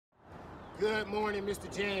Good morning,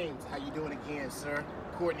 Mr. James. How you doing again, sir?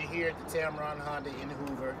 Courtney here at the Tameron Honda in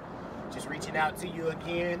Hoover. Just reaching out to you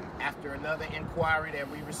again after another inquiry that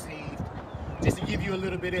we received, just to give you a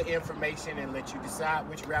little bit of information and let you decide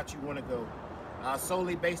which route you want to go.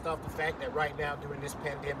 Solely based off the fact that right now during this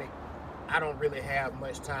pandemic, I don't really have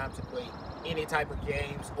much time to play any type of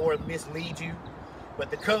games or mislead you. But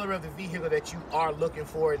the color of the vehicle that you are looking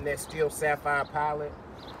for in that steel sapphire Pilot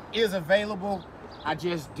is available. I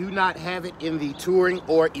just do not have it in the touring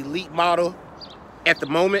or elite model at the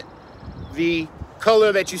moment. The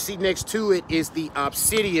color that you see next to it is the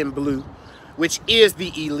obsidian blue, which is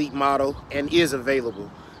the elite model and is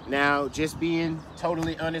available. Now, just being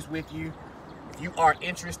totally honest with you, if you are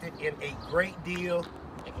interested in a great deal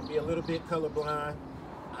and can be a little bit colorblind,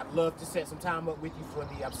 I'd love to set some time up with you for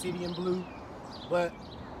the obsidian blue. But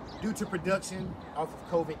due to production off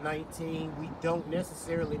of COVID-19, we don't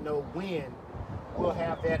necessarily know when we'll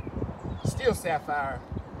have that steel sapphire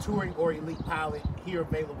touring or elite Pilot here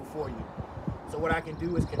available for you. So what I can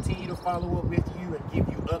do is continue to follow up with you and give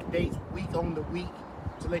you updates week on the week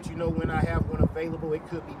to let you know when I have one available. It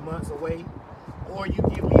could be months away. Or you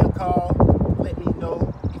give me a call, let me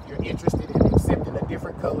know if you're interested in accepting a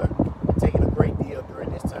different color and taking a great deal during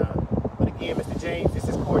this time. But again, Mr. James, this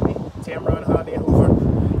is Courtney, Tameron Honda in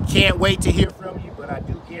Hoover. Can't wait to hear from you, but I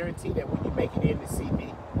do guarantee that when you make it in to see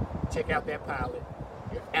me, check out that Pilot.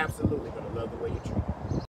 You're absolutely going to love the way you treat it.